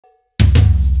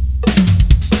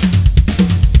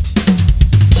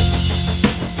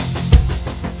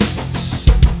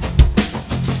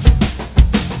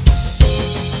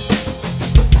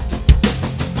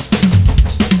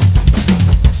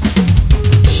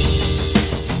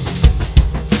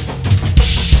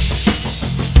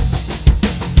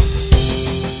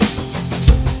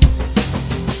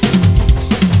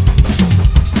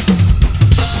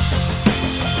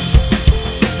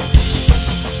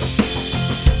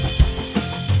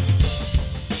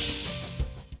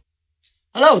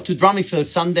Hello to Drummyfill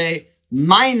Sunday.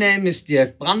 My name is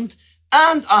Dirk and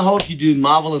I hope you do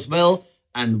marvelous well.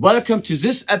 And welcome to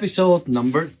this episode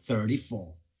number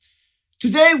 34.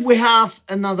 Today we have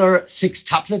another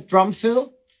 6-tuplet drum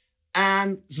fill,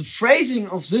 and the phrasing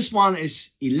of this one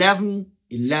is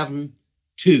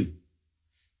 11-11-2.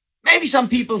 Maybe some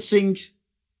people think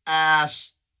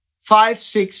as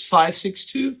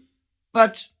 5-6-5-6-2,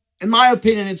 but in my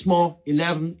opinion it's more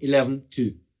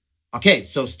 11-11-2. Okay,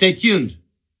 so stay tuned.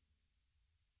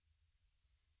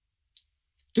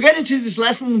 To get into this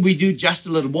lesson, we do just a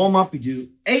little warm-up. We do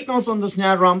 8 notes on the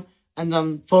snare drum and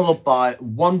then followed by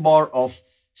 1 bar of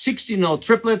 16-note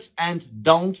triplets, and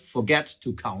don't forget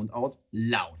to count out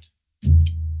loud.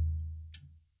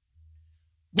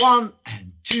 1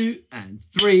 and 2 and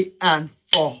 3 and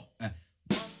 4.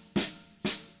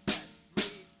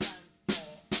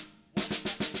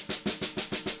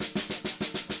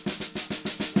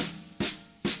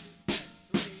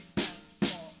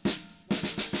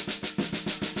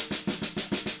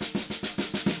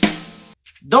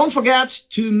 Don't forget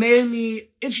to mail me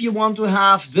if you want to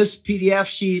have this PDF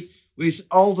sheet with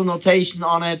all the notation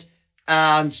on it.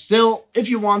 And still, if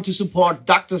you want to support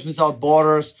Doctors Without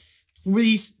Borders,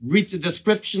 please read the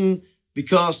description,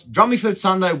 because Drummyfill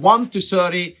Sunday 1 to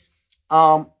 30,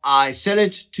 I sell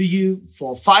it to you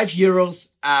for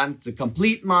 €5, and the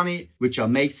complete money which I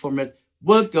make from it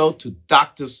will go to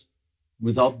Doctors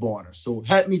Without Borders. So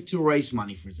help me to raise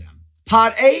money for them.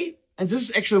 Part A. And this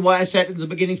is actually why I said in the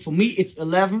beginning, for me it's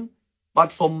 11, but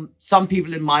for some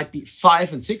people it might be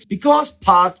 5 and 6, because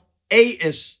part A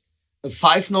is a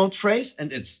 5-note phrase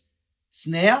and it's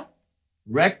snare,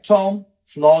 rag tom,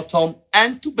 floor tom,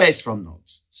 and 2 bass drum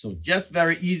notes. So just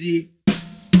very easy.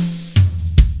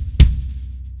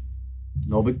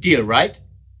 No big deal, right?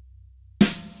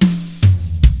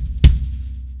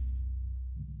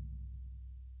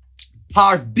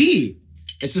 Part B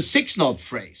is a 6-note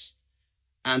phrase.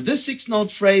 And this 6-note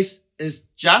phrase is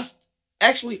just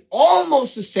actually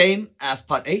almost the same as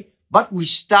part A, but we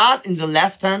start in the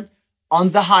left hand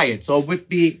on the hi-hat. So it would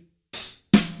be,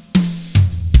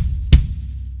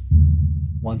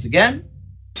 once again,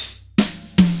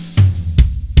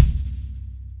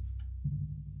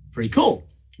 pretty cool.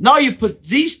 Now you put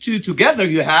these two together,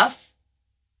 you have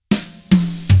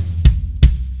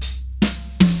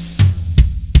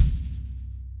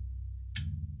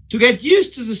to get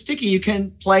used to the sticking, you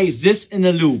can play this in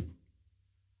a loop.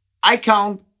 I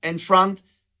count in front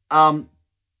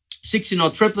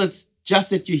 16-note triplets,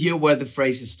 just that you hear where the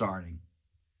phrase is starting.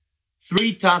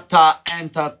 3 ta-ta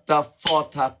and ta-ta, 4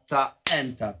 ta-ta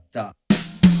and ta-ta.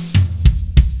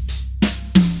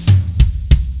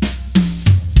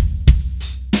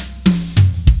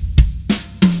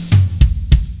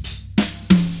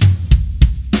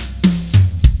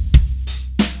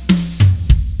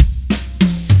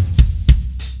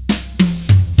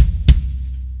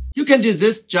 You can do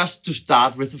this just to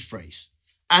start with the phrase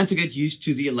and to get used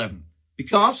to the 11,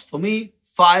 because for me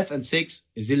 5 and 6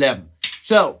 is 11.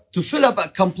 So to fill up a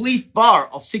complete bar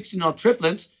of 16-note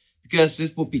triplets, because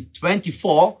this would be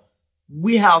 24,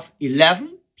 we have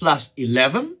 11 plus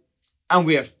 11, and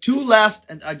we have 2 left,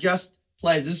 and I just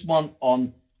play this one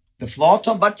on the floor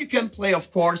tom, but you can play,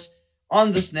 of course,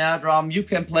 on the snare drum. You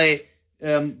can play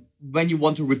when you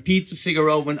want to repeat the figure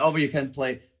over and over, you can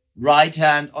play right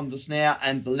hand on the snare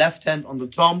and the left hand on the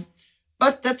tom,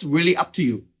 but that's really up to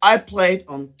you. I played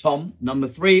on tom number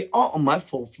 3 or on my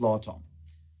 4th floor tom.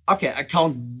 Okay, I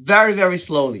count very, very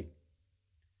slowly.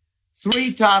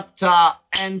 3 ta-ta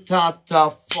and ta-ta,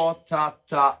 4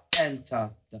 ta-ta and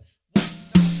ta-ta.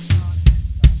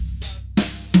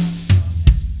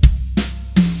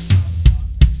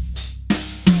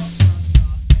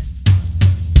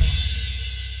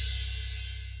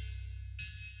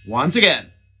 Once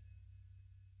again.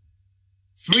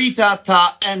 3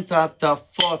 ta-ta and ta-ta,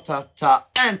 4 ta-ta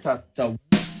and ta-ta.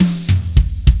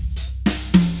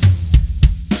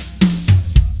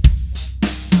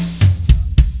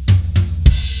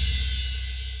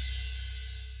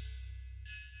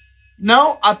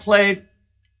 Now I played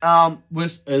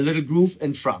with a little groove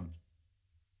in front.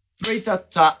 3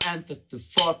 ta-ta and ta-ta,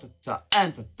 4 ta-ta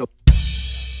and ta-ta.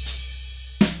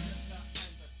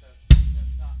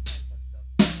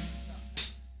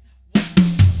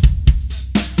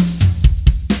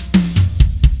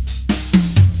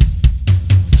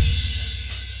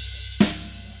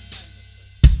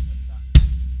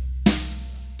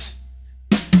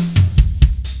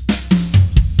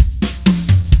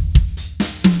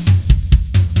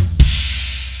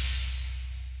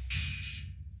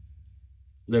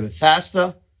 A little bit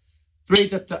faster. 3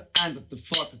 ta-ta and ta-ta,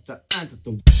 4 ta-ta and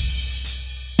ta-ta.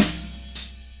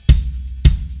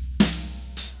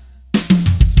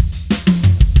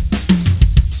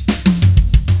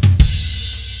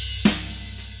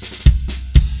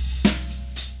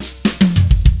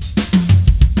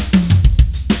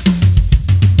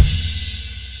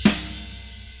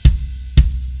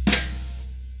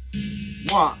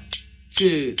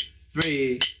 2,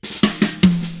 3.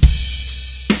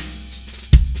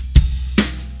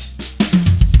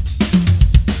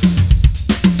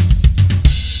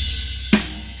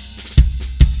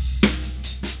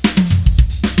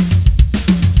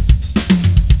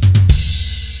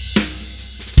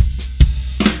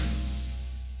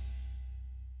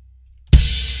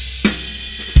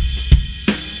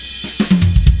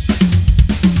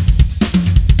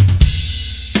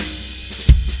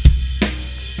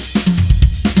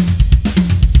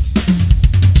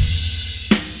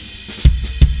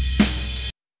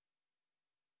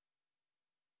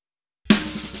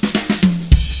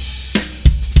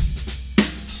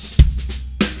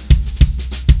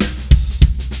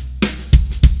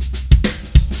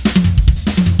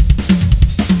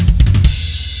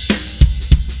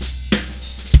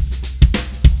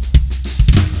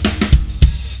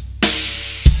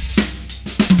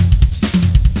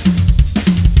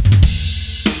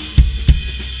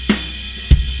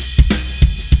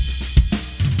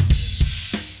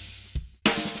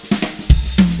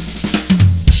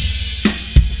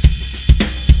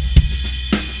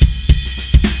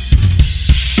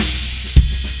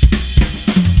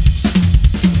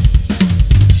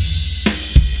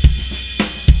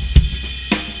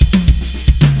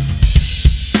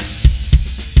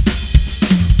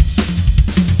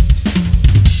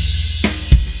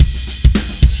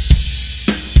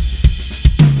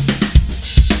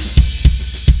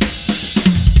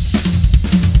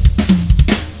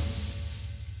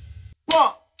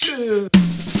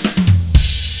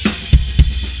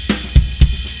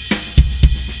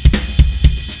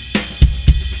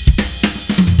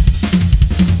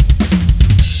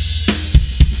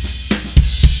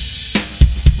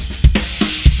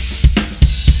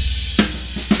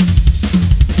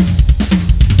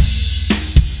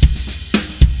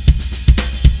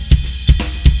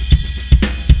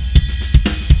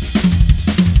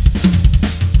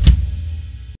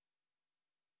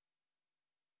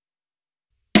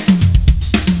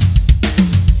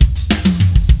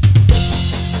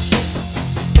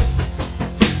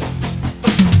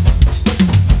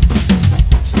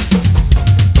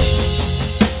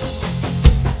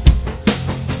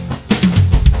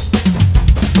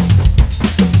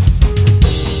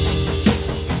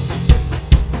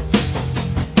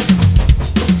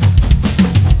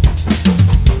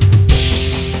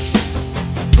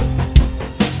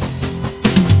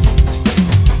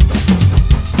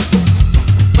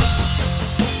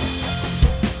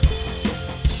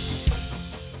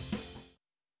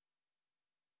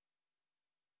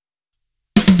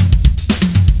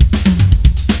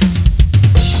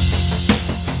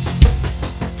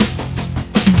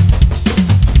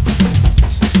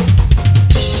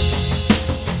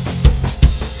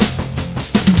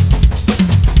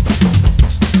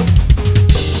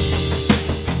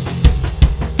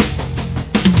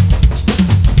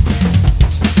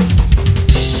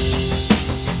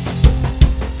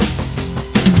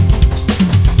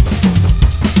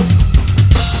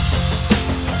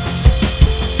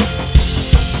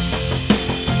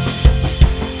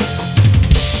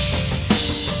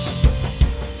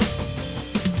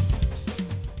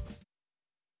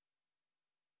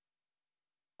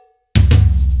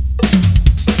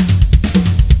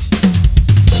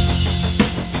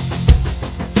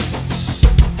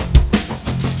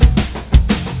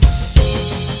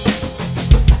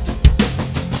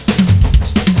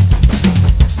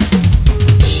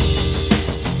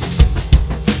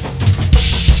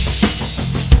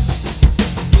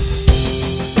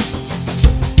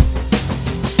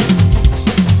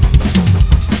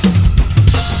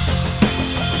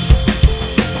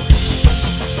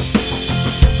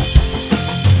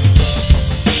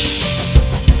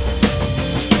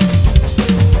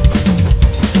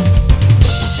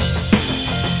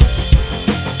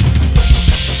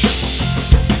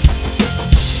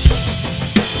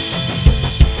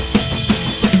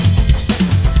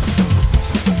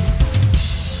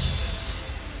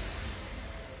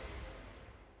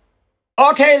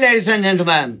 Okay, ladies and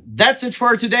gentlemen, that's it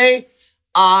for today.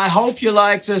 I hope you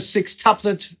liked the 6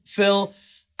 triplet fill.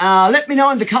 Let me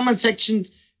know in the comment section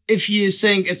if you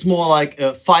think it's more like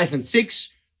a 5 and 6,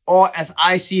 or as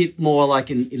I see it, more like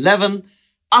an 11.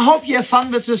 I hope you have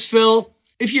fun with this fill.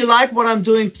 If you like what I'm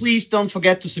doing, please don't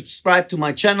forget to subscribe to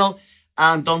my channel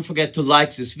and don't forget to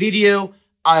like this video.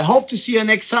 I hope to see you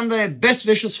next Sunday. Best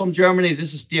wishes from Germany.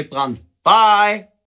 This is Dirk. Bye.